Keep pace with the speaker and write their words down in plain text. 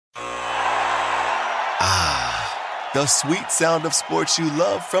The sweet sound of sports you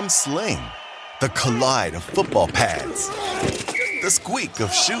love from Sling. The collide of football pads. The squeak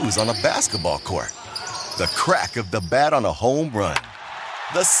of shoes on a basketball court. The crack of the bat on a home run.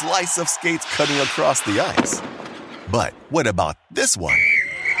 The slice of skates cutting across the ice. But what about this one?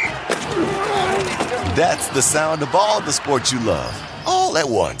 That's the sound of all the sports you love, all at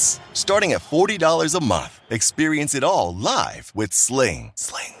once. Starting at $40 a month. Experience it all live with Sling.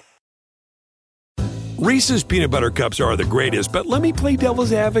 Reese's peanut butter cups are the greatest, but let me play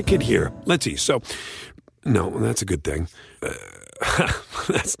devil's advocate here. Let's see. So, no, that's a good thing.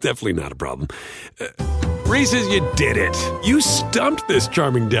 That's definitely not a problem. Reese's, you did it. You stumped this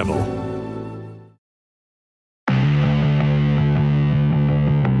charming devil.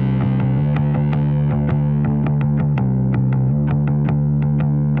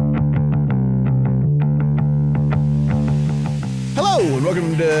 And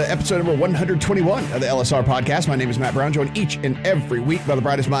welcome to episode number 121 of the LSR podcast. My name is Matt Brown, joined each and every week by the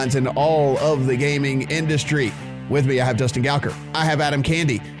brightest minds in all of the gaming industry. With me, I have Dustin Gowker. I have Adam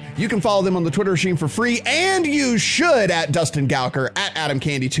Candy. You can follow them on the Twitter machine for free, and you should at Dustin Gowker, at Adam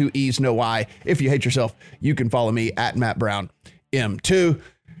Candy, 2 E's, no Y. If you hate yourself, you can follow me at Matt Brown M2.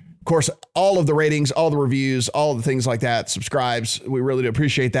 Of course, all of the ratings, all the reviews, all of the things like that, subscribes. We really do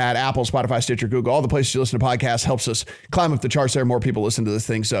appreciate that. Apple, Spotify, Stitcher, Google, all the places you listen to podcasts helps us climb up the charts there. More people listen to this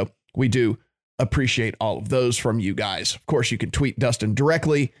thing. So we do appreciate all of those from you guys. Of course, you can tweet Dustin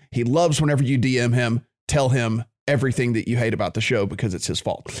directly. He loves whenever you DM him. Tell him everything that you hate about the show because it's his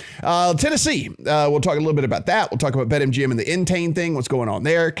fault. Tennessee, we'll talk a little bit about that. We'll talk about BetMGM and the Entain thing, what's going on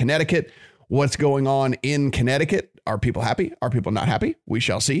there. Connecticut, what's going on in Connecticut. Are people happy? Are people not happy? We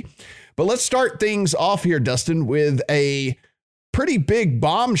shall see. But let's start things off here, Dustin, with a pretty big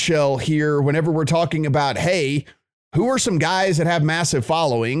bombshell here whenever we're talking about, hey, who are some guys that have massive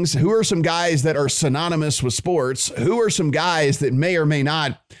followings? Who are some guys that are synonymous with sports? Who are some guys that may or may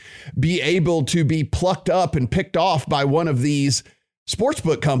not be able to be plucked up and picked off by one of these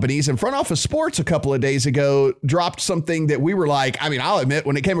sportsbook companies? And Front Office Sports a couple of days ago dropped something that we were like, I mean, I'll admit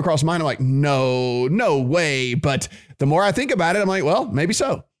when it came across mine, I'm like, no way. But the more I think about it, I'm like, well, maybe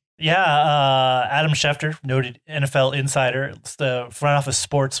so. Yeah, Adam Schefter, noted NFL insider, the Front Office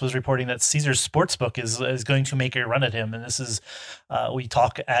Sports was reporting that Caesars Sportsbook is going to make a run at him. And this is, we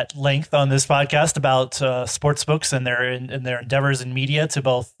talk at length on this podcast about sportsbooks and their endeavors in media to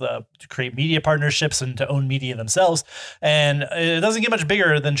both to create media partnerships and to own media themselves. And it doesn't get much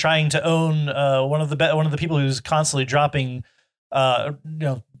bigger than trying to own one of the people who's constantly dropping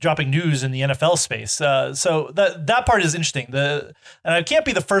news in the NFL space. So that part is interesting. And I can't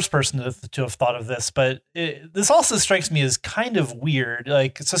be the first person to have thought of this, but this also strikes me as kind of weird.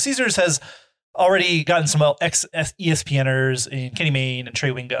 So Caesars has already gotten some ex-ESPNers in Kenny Mayne and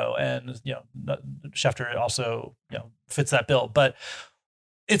Trey Wingo, and Schefter also fits that bill. But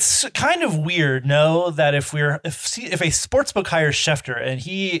it's kind of weird, that if a sportsbook hires Schefter and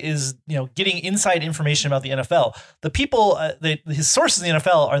he is, getting inside information about the NFL, the people, his sources in the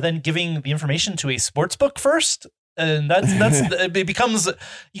NFL are then giving the information to a sportsbook first. And that's it becomes,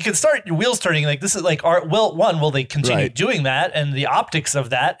 you can start your wheels turning. Like, this is like, will they continue doing that? And the optics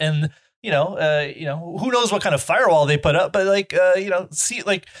of that, and who knows what kind of firewall they put up, but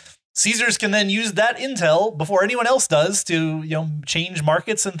Caesars can then use that intel before anyone else does to, change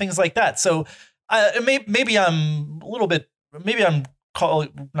markets and things like that. So maybe I'm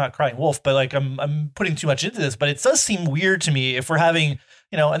not crying wolf, but I'm putting too much into this, but it does seem weird to me if we're having,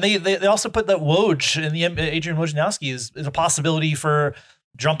 and they also put that Woj and the Adrian Wojnarowski is a possibility for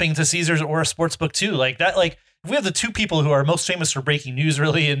jumping to Caesars or a sportsbook too. Like that, if we have the two people who are most famous for breaking news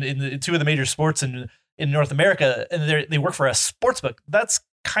really in two of the major sports in North America, and they work for a sportsbook, that's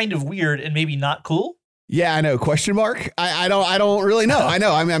kind of weird and maybe not cool. Yeah, I know. Question mark. I don't really know. I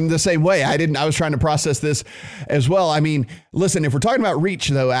know. I'm the same way. I was trying to process this as well. I mean, listen, if we're talking about reach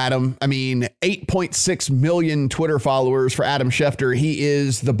though, Adam, 8.6 million Twitter followers for Adam Schefter. He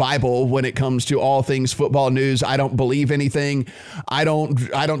is the Bible when it comes to all things football news. I don't believe anything. I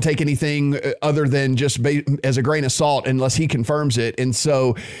don't take anything other than just as a grain of salt unless he confirms it. And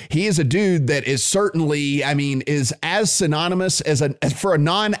so he is a dude that is certainly, is as synonymous as for a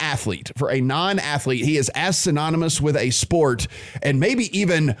non-athlete, he is as synonymous with a sport, and maybe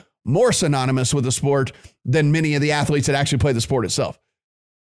even more synonymous with a sport than many of the athletes that actually play the sport itself.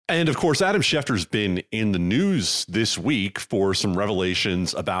 And of course, Adam Schefter's been in the news this week for some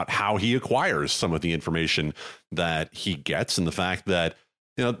revelations about how he acquires some of the information that he gets, and the fact that,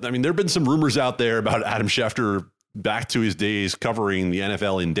 there have been some rumors out there about Adam Schefter back to his days covering the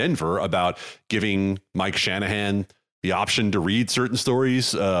NFL in Denver about giving Mike Shanahan the option to read certain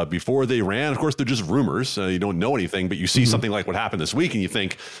stories before they ran. Of course, they're just rumors. You don't know anything, but you see something like what happened this week and you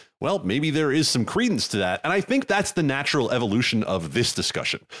think, well, maybe there is some credence to that. And I think that's the natural evolution of this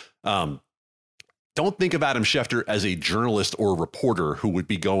discussion. Don't think of Adam Schefter as a journalist or reporter who would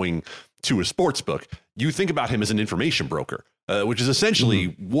be going to a sports book. You think about him as an information broker, which is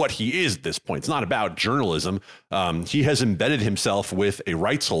essentially what he is at this point. It's not about journalism. He has embedded himself with a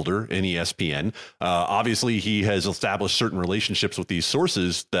rights holder in ESPN. Obviously, he has established certain relationships with these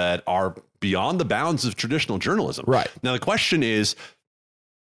sources that are beyond the bounds of traditional journalism. Right. Now, the question is,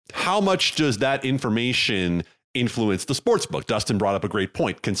 how much does that information influence the sports book? Dustin brought up a great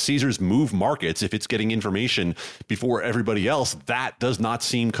point. Can Caesars move markets if it's getting information before everybody else? That does not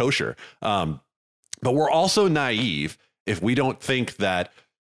seem kosher. But we're also naive if we don't think that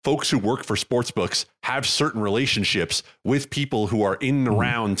folks who work for sports books have certain relationships with people who are in and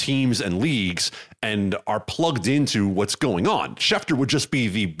around teams and leagues and are plugged into what's going on. Schefter would just be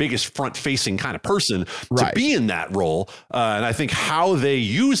the biggest front-facing kind of person to be in that role. And I think how they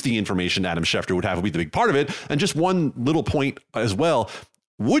use the information Adam Schefter would have would be the big part of it. And just one little point as well,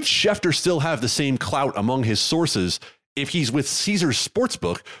 would Schefter still have the same clout among his sources if he's with Caesars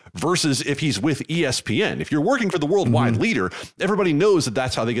Sportsbook versus if he's with ESPN? If you're working for the worldwide leader, everybody knows that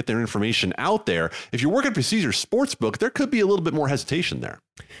that's how they get their information out there. If you're working for Caesars Sportsbook, there could be a little bit more hesitation there.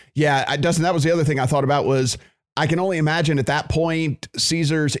 Yeah, Dustin, that was the other thing I thought about was I can only imagine at that point,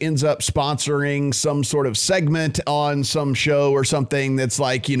 Caesars ends up sponsoring some sort of segment on some show or something that's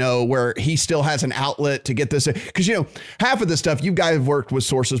like, where he still has an outlet to get this. Because, half of the stuff, you guys have worked with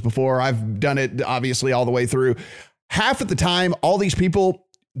sources before. I've done it obviously all the way through. Half of the time, all these people,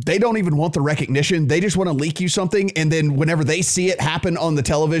 they don't even want the recognition. They just want to leak you something. And then whenever they see it happen on the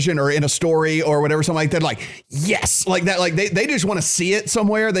television or in a story or whatever, something like that, like, yes, like that, like they just want to see it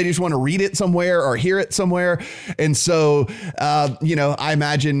somewhere. They just want to read it somewhere or hear it somewhere. And so, I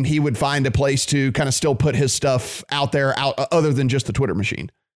imagine he would find a place to kind of still put his stuff out there other than just the Twitter machine.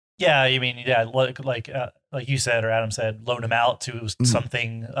 Yeah, I mean, like you said, or Adam said, loan him out to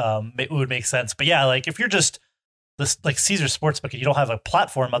something it would make sense. But yeah, like if you're just this like Caesars Sportsbook and you don't have a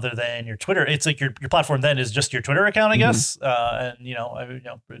platform other than your Twitter, it's like your platform then is just your Twitter account, I guess. And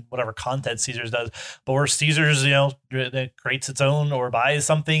whatever content Caesars does, but where Caesars, that creates its own or buys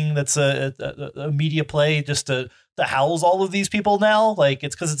something that's a media play just to house all of these people now. Like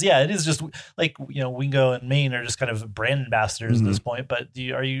it's because it is just like, Wingo and Maine are just kind of brand ambassadors at this point. But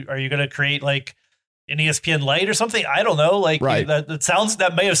are you going to create like an ESPN Lite or something? I don't know. Like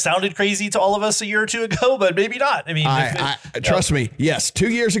that may have sounded crazy to all of us a year or two ago, but maybe not. I mean, trust me. Yes. 2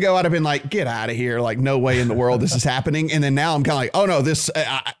 years ago, I'd have been like, get out of here. Like no way in the world this is happening. And then now I'm kind of like, oh no, this,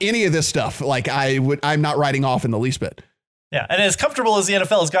 any of this stuff, like I'm not writing off in the least bit. Yeah. And as comfortable as the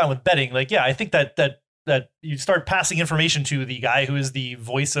NFL has gotten with betting, like, yeah, I think that you start passing information to the guy who is the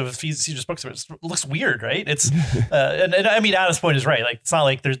voice of Caesars Books. It looks weird, right? It's and I mean, Adam's point is right. Like it's not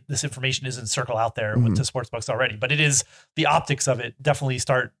like this information isn't circle out there with the sports books already, but it is the optics of it definitely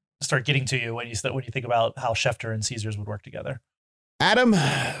start getting to you when you think about how Schefter and Caesars would work together. Adam,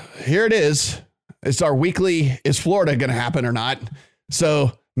 here it is. It's our weekly. Is Florida going to happen or not?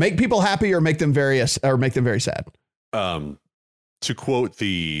 So make people happy or make them very sad. To quote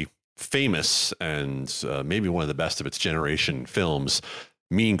the famous and maybe one of the best of its generation films,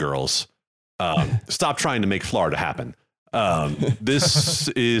 Mean Girls, stop trying to make Florida happen. This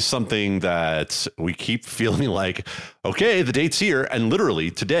is something that we keep feeling like, okay, the date's here. And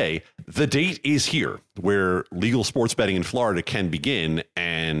literally today, the date is here where legal sports betting in Florida can begin.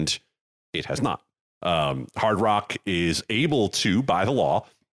 And it has not. Hard Rock is able to, by the law,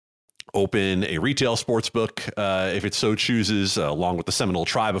 open a retail sports book if it so chooses, along with the Seminole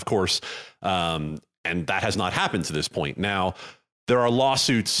Tribe, of course. And that has not happened to this point. Now, there are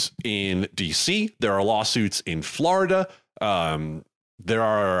lawsuits in D.C. There are lawsuits in Florida. There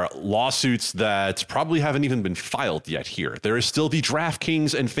are lawsuits that probably haven't even been filed yet here. There is still the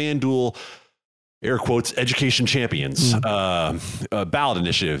DraftKings and FanDuel, air quotes, education champions ballot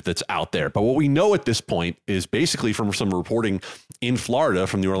initiative that's out there. But what we know at this point is basically from some reporting in Florida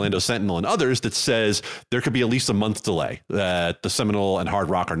from the Orlando Sentinel and others that says there could be at least a month delay, that the Seminole and Hard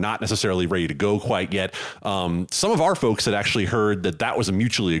Rock are not necessarily ready to go quite yet. Some of our folks had actually heard that was a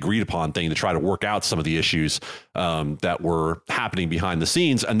mutually agreed upon thing to try to work out some of the issues that were happening behind the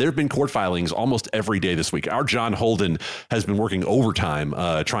scenes. And there have been court filings almost every day this week. Our John Holden has been working overtime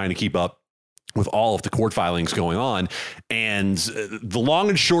trying to keep up with all of the court filings going on. And the long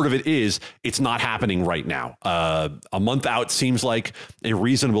and short of it is it's not happening right now. A month out seems like a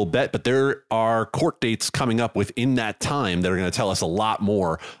reasonable bet, but there are court dates coming up within that time that are going to tell us a lot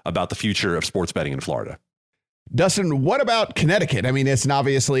more about the future of sports betting in Florida. Dustin, what about Connecticut? I mean, it's not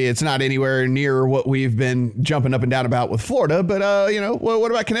anywhere near what we've been jumping up and down about with Florida, but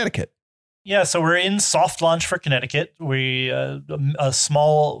what about Connecticut? Yeah, so we're in soft launch for Connecticut. We a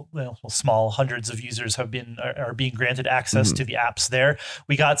small hundreds of users are being granted access to the apps there.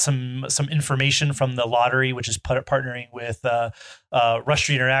 We got some information from the lottery, which is partnering with Rush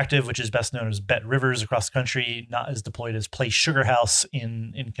Street Interactive, which is best known as Bet Rivers across the country, not as deployed as Play Sugar House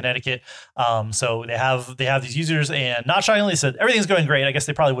in Connecticut. So they have these users, and not shockingly said everything's going great. I guess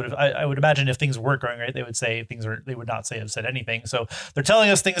they probably would have. I would imagine if things weren't going great, they would say things are. They would not have said anything. So they're telling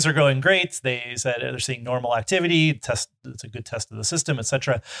us things are going great. They said they're seeing normal activity. It's a good test of the system,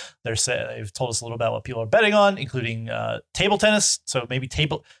 etc. They've told us a little about what people are betting on, including table tennis. So maybe we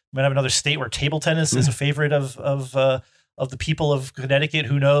might have another state where table tennis is a favorite of the people of Connecticut.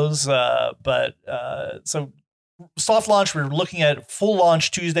 Who knows? So soft launch. We're looking at full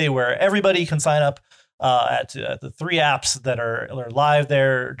launch Tuesday, where everybody can sign up at the 3 apps that are live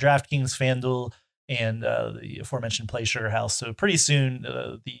there: DraftKings, FanDuel, and the aforementioned Play Sugar House. So pretty soon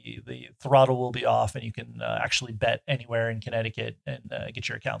the throttle will be off, and you can actually bet anywhere in Connecticut and get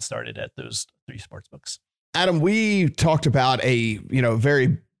your account started at those 3 sportsbooks. Adam, we talked about a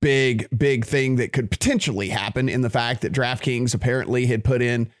very big thing that could potentially happen in the fact that DraftKings apparently had put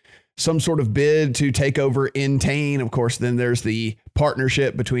in some sort of bid to take over Entain. Of course, then there's the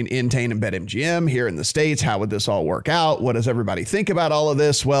partnership between Entain and BetMGM here in the States. How would this all work out? What does everybody think about all of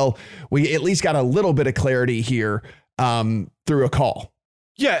this? Well, we at least got a little bit of clarity here through a call.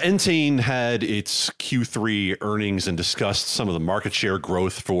 Yeah, Entain had its Q3 earnings and discussed some of the market share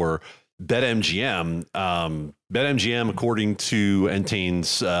growth for BetMGM. BetMGM, according to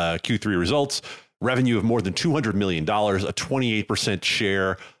Entain's Q3 results, revenue of more than $200 million, a 28%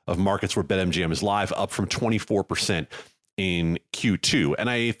 share of markets where BetMGM is live, up from 24% in Q2. And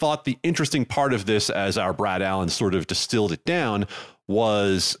I thought the interesting part of this, as our Brad Allen sort of distilled it down,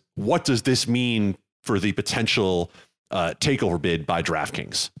 was what does this mean for the potential takeover bid by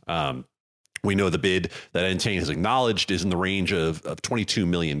DraftKings? We know the bid that Entain has acknowledged is in the range of $22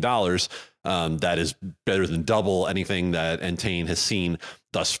 million. That is better than double anything that Entain has seen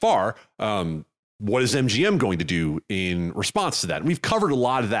thus far. What is MGM going to do in response to that? And we've covered a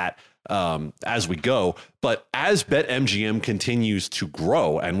lot of that as we go. But as BetMGM continues to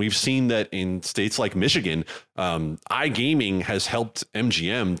grow, and we've seen that in states like Michigan, iGaming has helped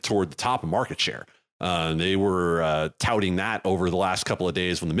MGM toward the top of market share. They were touting that over the last couple of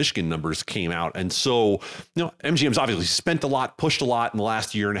days when the Michigan numbers came out. And so, MGM's obviously spent a lot, pushed a lot in the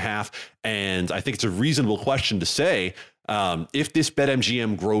last year and a half. And I think it's a reasonable question to say, if this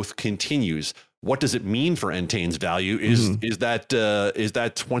BetMGM growth continues, what does it mean for Entain's value? Is that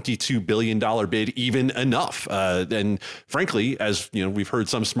 $22 billion bid even enough? And frankly, as we've heard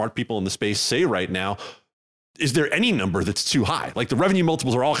some smart people in the space say right now, is there any number that's too high? Like, the revenue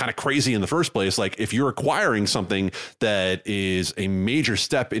multiples are all kind of crazy in the first place. Like, if you're acquiring something that is a major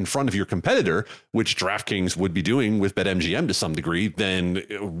step in front of your competitor, which DraftKings would be doing with BetMGM to some degree, then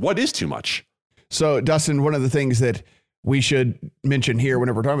what is too much? So, Dustin, one of the things that we should mention here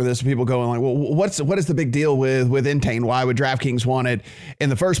whenever we're talking about this, people going like, well, what is the big deal with Entain? Why would DraftKings want it in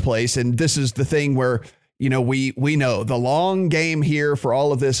the first place? And this is the thing where, we know the long game here for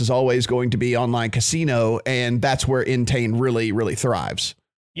all of this is always going to be online casino. And that's where Entain really, really thrives.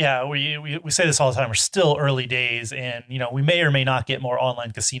 Yeah, we say this all the time. We're still early days, and we may or may not get more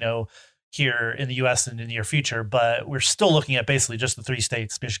online casino here in the U.S. in the near future, but we're still looking at basically just the 3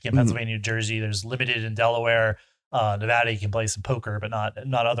 states: Michigan, Pennsylvania, New Jersey. There's limited in Delaware, Nevada. You can play some poker, but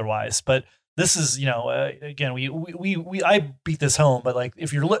not otherwise. But this is, again, I beat this home, but like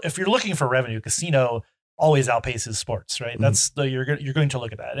if you're looking for revenue, casino always outpaces sports, right? That's you're going to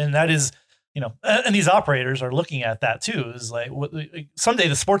look at that, and that is. And these operators are looking at that too. Is like someday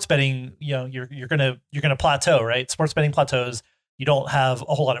the sports betting, you're gonna plateau, right? Sports betting plateaus. You don't have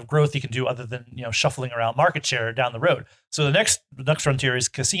a whole lot of growth you can do other than shuffling around market share down the road. So the next frontier is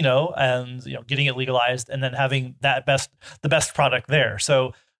casino, and getting it legalized, and then having the best product there.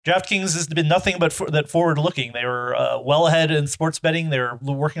 So DraftKings has been nothing but that forward looking. They were well ahead in sports betting. They were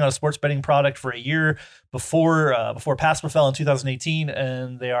working on a sports betting product for a year before PASPA fell in 2018,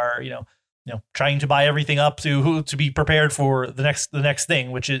 and they are trying to buy everything up to be prepared for the next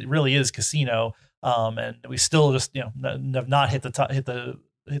thing, which it really is casino. And we still just have not hit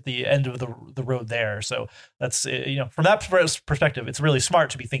the end of the road there. So that's from that perspective, it's really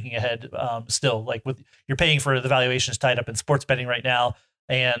smart to be thinking ahead. Still, like you're paying for the valuations tied up in sports betting right now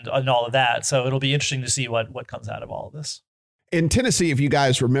and all of that. So it'll be interesting to see what comes out of all of this. In Tennessee, if you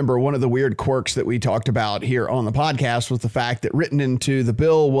guys remember, one of the weird quirks that we talked about here on the podcast was the fact that written into the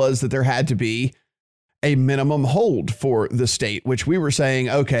bill was that there had to be a minimum hold for the state, which we were saying,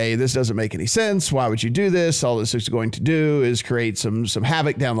 okay, this doesn't make any sense. Why would you do this? All this is going to do is create some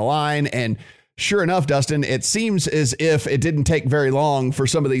havoc down the line. And sure enough, Dustin, it seems as if it didn't take very long for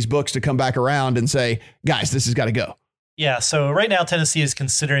some of these books to come back around and say, guys, this has got to go. Yeah. So right now, Tennessee is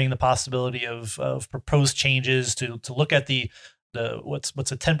considering the possibility of proposed changes to look at the what's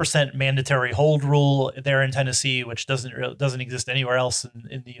a 10% mandatory hold rule there in Tennessee, which doesn't exist anywhere else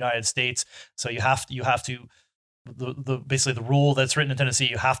in the United States. So you have to basically the rule that's written in Tennessee,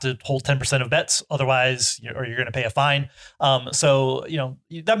 you have to hold 10% of bets, otherwise you're going to pay a fine. So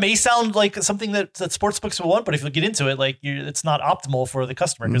that may sound like something that sportsbooks will want, but if you get into it, it's not optimal for the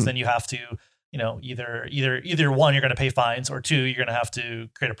customer, because then you have to either one, you're going to pay fines, or two, you're going to have to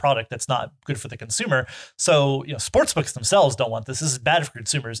create a product that's not good for the consumer. So, sportsbooks themselves don't want this. This is bad for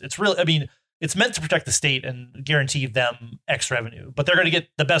consumers. It's it's meant to protect the state and guarantee them X revenue, but they're going to get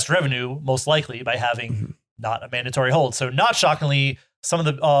the best revenue most likely by having not a mandatory hold. So not shockingly, some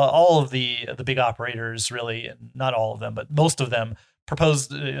of all of the big operators, really, and not all of them, but most of them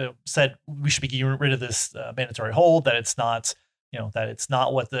said we should be getting rid of this mandatory hold, that it's not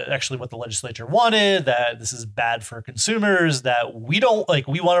what the legislature wanted, that this is bad for consumers, that we want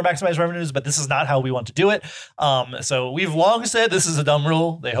to maximize revenues, but this is not how we want to do it. So we've long said this is a dumb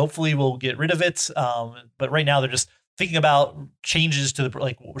rule. They hopefully will get rid of it. But right now they're just thinking about changes to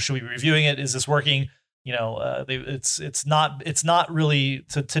should we be reviewing it? Is this working? It's not really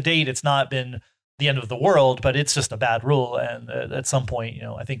to date. It's not been the end of the world, but it's just a bad rule. And at some point,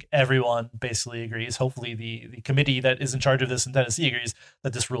 I think everyone basically agrees. Hopefully the committee that is in charge of this in Tennessee agrees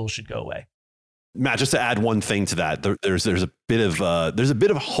that this rule should go away. Matt, just to add one thing to that, there's a bit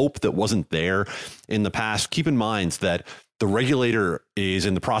of hope that wasn't there in the past. Keep in mind that the regulator is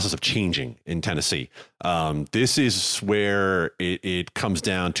in the process of changing in Tennessee. This is where it comes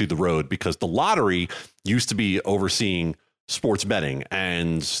down to the road, because the lottery used to be overseeing sports betting,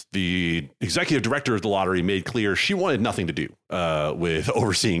 and the executive director of the lottery made clear she wanted nothing to do with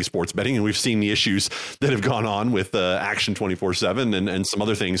overseeing sports betting. And we've seen the issues that have gone on with Action 24/7 and some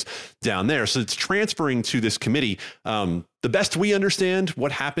other things down there. So it's transferring to this committee. The best we understand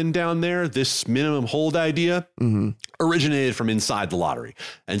what happened down there, this minimum hold idea originated from inside the lottery.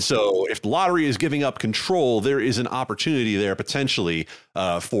 And so if the lottery is giving up control, there is an opportunity there potentially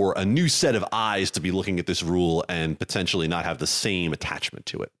for a new set of eyes to be looking at this rule and potentially not have the same attachment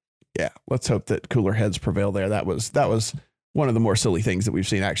to it. Yeah, let's hope that cooler heads prevail there. That was one of the more silly things that we've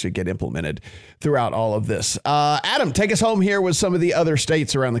seen actually get implemented throughout all of this. Adam, take us home here with some of the other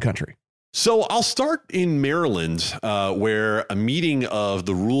states around the country. So I'll start in Maryland, where a meeting of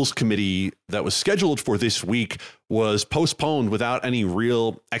the Rules Committee that was scheduled for this week was postponed without any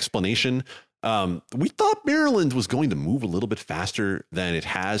real explanation. We thought Maryland was going to move a little bit faster than it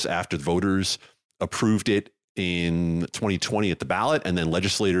has after voters approved it in 2020 at the ballot, and then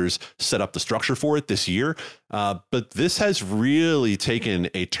legislators set up the structure for it this year. But this has really taken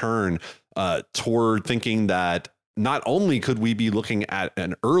a turn toward thinking that not only could we be looking at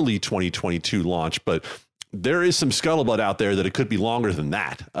an early 2022 launch, but there is some scuttlebutt out there that it could be longer than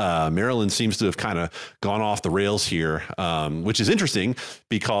that. Maryland seems to have kind of gone off the rails here, which is interesting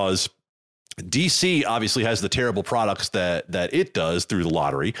because DC obviously has the terrible products that it does through the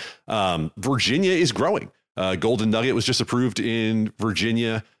lottery. Virginia is growing. Golden Nugget was just approved in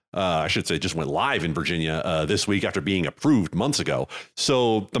Virginia. I should say just went live in Virginia this week after being approved months ago.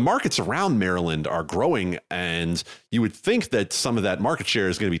 So the markets around Maryland are growing, and you would think that some of that market share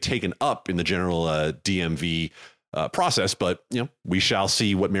is going to be taken up in the general DMV process. But we shall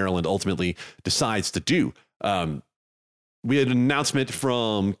see what Maryland ultimately decides to do. We had an announcement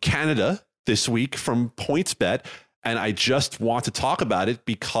from Canada this week from PointsBet, and I just want to talk about it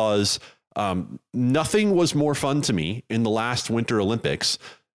because nothing was more fun to me in the last Winter Olympics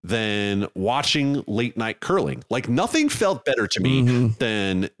than watching late night curling. Like, nothing felt better to me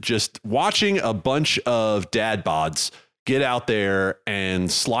than just watching a bunch of dad bods get out there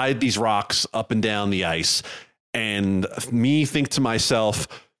and slide these rocks up and down the ice, and me think to myself,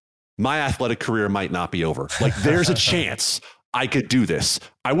 my athletic career might not be over. Like, there's a chance I could do this.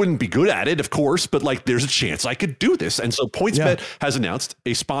 I wouldn't be good at it, of course, but there's a chance I could do this. And so PointsBet has announced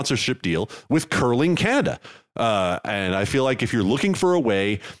a sponsorship deal with Curling Canada. And I feel like if you're looking for a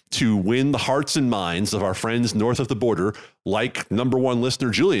way to win the hearts and minds of our friends north of the border, like number one listener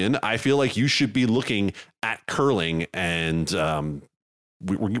Julian, I feel like you should be looking at curling, and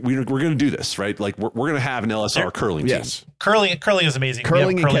we're going to do this, right? Like, we're going to have an LSR curling team. Yes. Curling is amazing.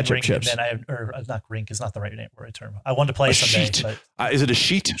 Curling and ketchup rink, chips. And not rink is not the right term. I wanted to play someday. Sheet. Is it a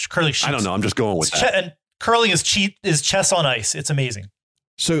sheet? Curling sheet. I don't know. I'm just going with that. And curling is chess on ice. It's amazing.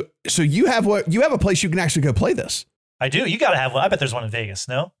 So you have a place you can actually go play this. I do. You got to have one. I bet there's one in Vegas.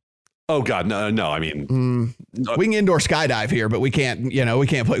 No. Oh God, no. I mean, we can indoor skydive here, but we can't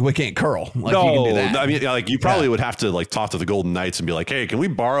curl. Like, no, you can do that. I mean, like you probably would have to like talk to the Golden Knights and be like, hey, can we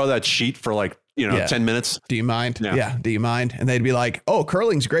borrow that sheet for like 10 minutes? Do you mind? Yeah. Do you mind? And they'd be like, oh,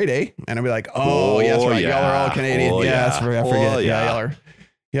 curling's great, eh? And I'd be like, oh yeah, that's right. Yeah. Y'all are all Canadian. I forget. Yeah.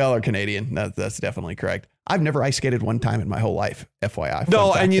 Y'all are Canadian. That's definitely correct. I've never ice skated one time in my whole life, FYI.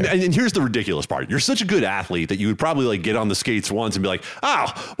 No, and here's the ridiculous part. You're such a good athlete that you would probably like get on the skates once and be like,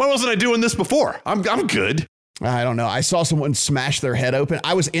 oh, why wasn't I doing this before? I'm good. I don't know. I saw someone smash their head open.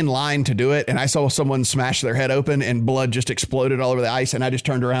 I was in line to do it, and I saw someone smash their head open, and blood just exploded all over the ice. And I just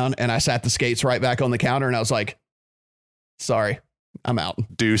turned around and I sat the skates right back on the counter, and I was like, sorry, I'm out.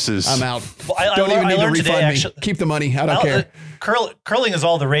 Deuces. I'm out. Well, I don't even need to refund refund me. Actually, keep the money. I don't care. Curling is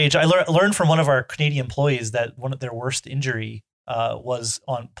all the rage. I learned from one of our Canadian employees that one of their worst injury was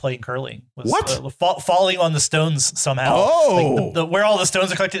on playing curling. Falling on the stones somehow. Oh, like where all the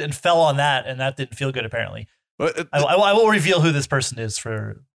stones are collected, and fell on that, and that didn't feel good. Apparently, I will reveal who this person is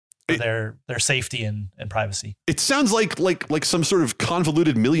for their safety and privacy. It sounds like some sort of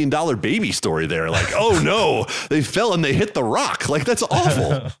convoluted $1 million baby story there. Like, oh no, they fell and they hit the rock. Like, that's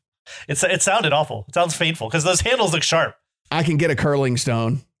awful. It sounded awful. It sounds painful because those handles look sharp. I can get a curling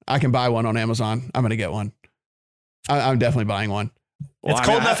stone. I can buy one on Amazon. I'm going to get one. I'm definitely buying one. It's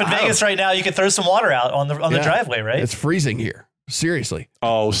cold enough in Vegas right now. You can throw some water out on the driveway, right? It's freezing here. Seriously.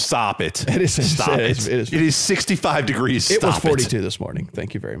 Oh, stop it. It is. Stop it. It is 65 degrees. It was 42 this morning.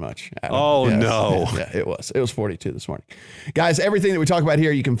 Thank you very much, Adam. Oh, yes. no. Yeah, it was. It was 42 this morning. Guys, everything that we talk about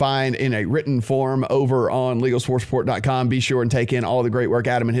here, you can find in a written form over on LegalSportsReport.com. Be sure and take in all the great work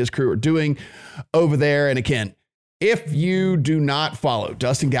Adam and his crew are doing over there. And again, if you do not follow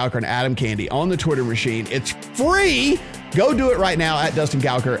Dustin Gouker and Adam Candy on the Twitter machine, it's free. Go do it right now at Dustin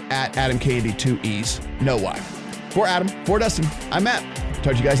Gouker, at Adam Candy, 2 E's, no Y. For Adam, for Dustin, I'm Matt.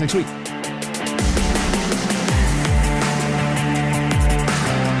 Talk to you guys next week.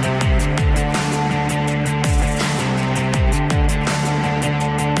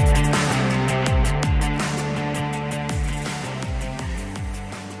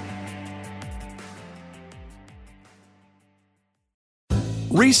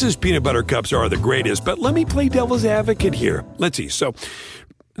 Reese's peanut butter cups are the greatest, but let me play devil's advocate here. Let's see. So,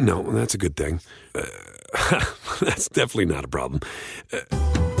 no, that's a good thing. That's definitely not a problem.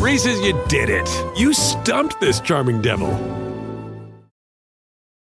 Reese's, you did it. You stumped this charming devil.